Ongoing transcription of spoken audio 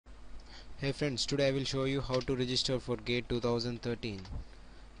Hey friends, today I will show you how to register for GATE 2013.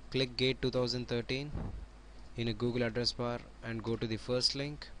 Click GATE 2013 in a Google address bar and go to the first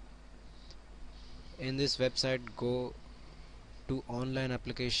link. In this website, go to online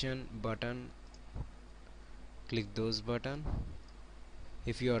application button, click those button.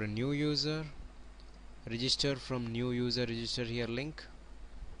 If you are a new user, register from new user register here link.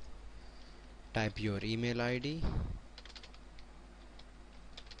 Type your email ID.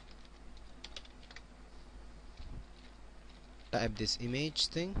 Type this image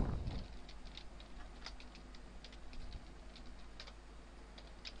thing.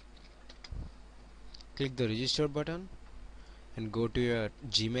 Click the register button and go to your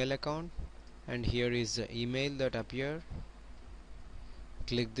Gmail account, and here is the email that appear.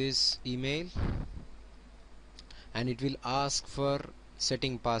 Click this email and it will ask for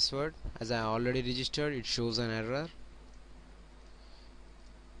setting password. As I already registered, it shows an error.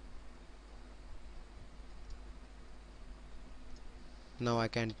 Now I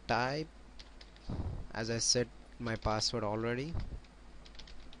can type, as I set my password already.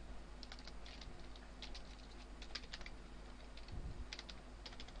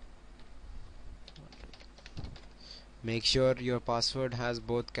 Make sure your password has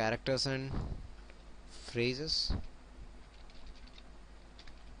both characters and phrases.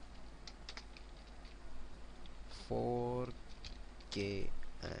 For K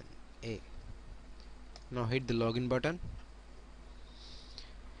and A. Now hit the login button.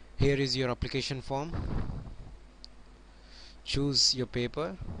 Here is your application form. Choose your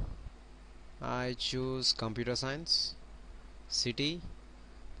paper. I choose computer science. City,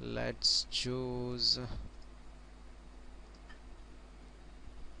 let's choose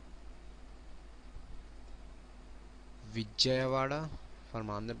Vijayawada from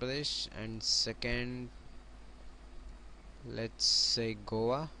Andhra Pradesh, and second let's say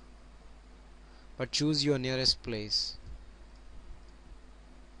Goa, but choose your nearest place.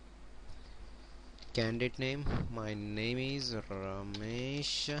 Candidate name, my name is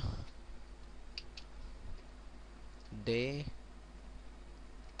Ramesh. Day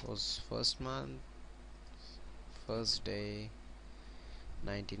was first month, first day,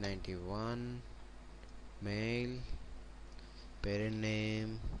 1991. Male. Parent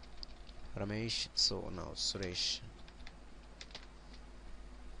name Ramesh, so now Suresh.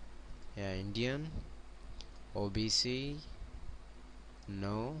 Yeah, Indian. OBC,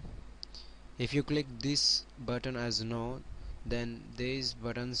 no. If you click this button as no, then these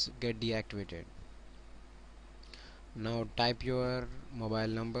buttons get deactivated. Now type your mobile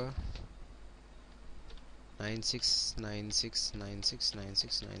number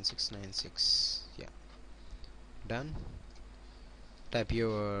 96969696969696. Yeah, done. Type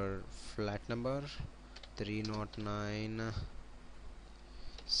your flat number 309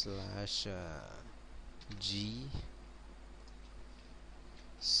 slash G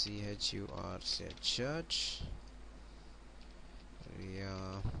CHUR church,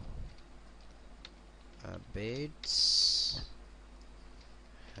 yeah, Abates,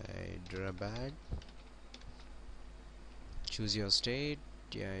 Hyderabad. Choose your state.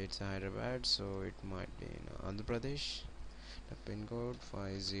 Yeah, it's Hyderabad, so it might be in Andhra Pradesh. The pin code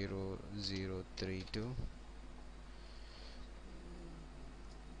 50032.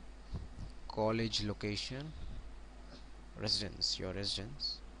 College location, residence, your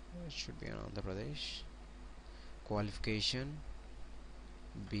residence, it should be in Andhra Pradesh. Qualification,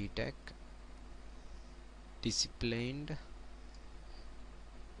 B.Tech. Disciplined,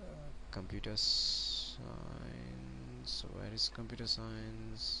 computer science. Where is computer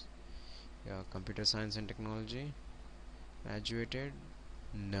science? Yeah, computer science and technology. Graduated,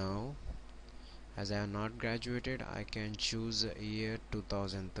 no. As I am not graduated, I can choose year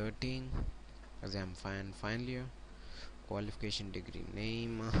 2013, as I am final year. Qualification degree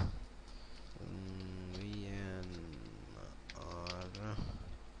name,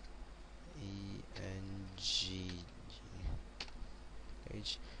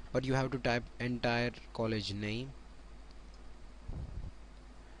 VNRENGH, but you have to type entire college name,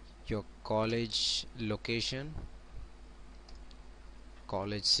 your college location,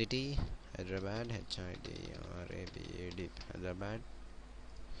 college city, Hyderabad, HIDRABAD, Hyderabad,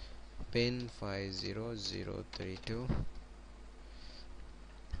 pin 50032.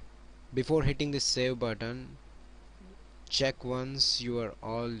 Before hitting the save button, check once your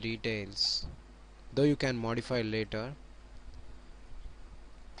all details, though you can modify later.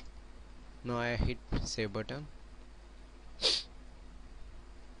 Now I hit save button.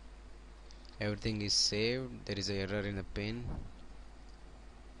 Everything is saved. There is an error in the pin.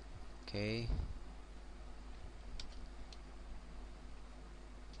 Okay,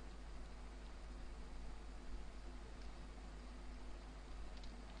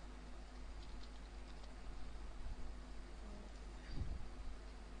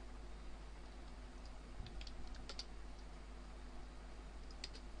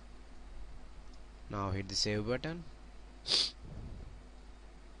 Now hit the save button.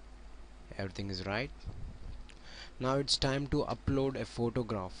 Everything is right. Now it's time to upload a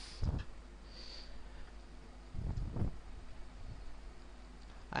photograph.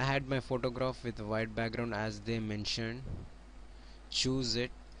 I had my photograph with a white background as they mentioned. Choose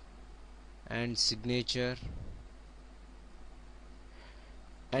it and signature,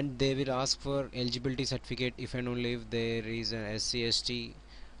 and they will ask for eligibility certificate if and only if there is an SC/ST,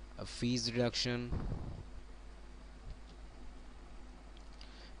 a fees reduction.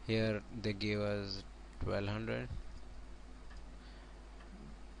 Here they give us 1200.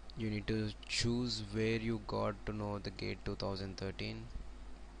 You need to choose where you got to know the GATE 2013.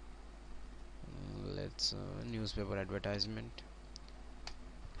 Let's newspaper advertisement.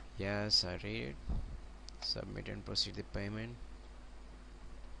 Yes, I read it. Submit and proceed the payment.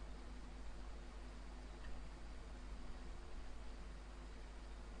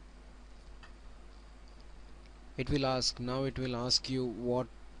 It will ask you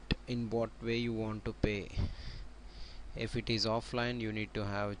in what way you want to pay. If it is offline, you need to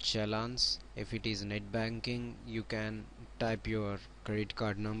have challans. If it is net banking, you can type your credit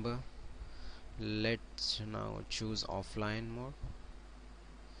card number. Let's now choose offline mode.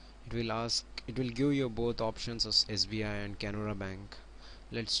 It will give you both options as SBI and Canara Bank.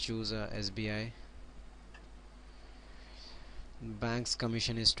 Let's choose SBI. Bank's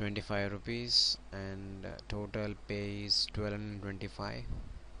commission is 25 rupees and total pay is 1225.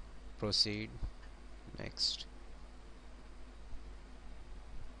 Proceed. Next.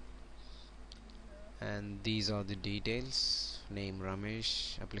 And these are the details: name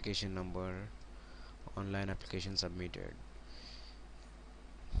Ramesh, application number, online application submitted.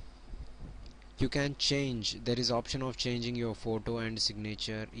 You can change, there is option of changing your photo and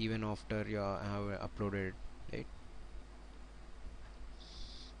signature even after you have uploaded it.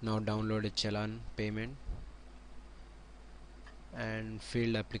 Now download a challan payment and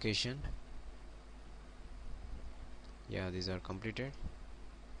field application. Yeah, these are completed.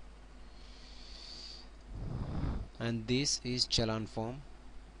 And this is challan form.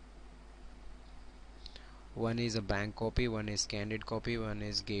 One is a bank copy, one is scanned copy, one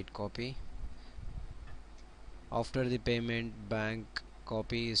is gate copy. After the payment, bank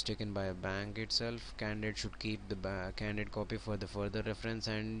copy is taken by a bank itself. Candidate should keep the candidate copy for the further reference,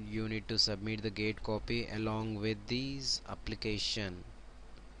 and you need to submit the gate copy along with this application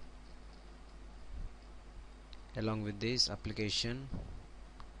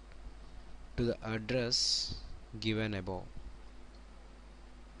to the address given above.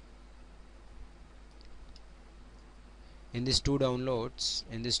 In these two downloads,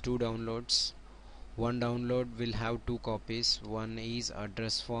 one download will have two copies. One is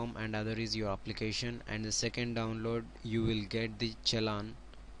address form and other is your application, and the second download you will get the challan.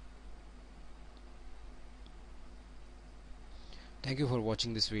 Thank you for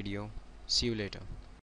watching this video. See you later.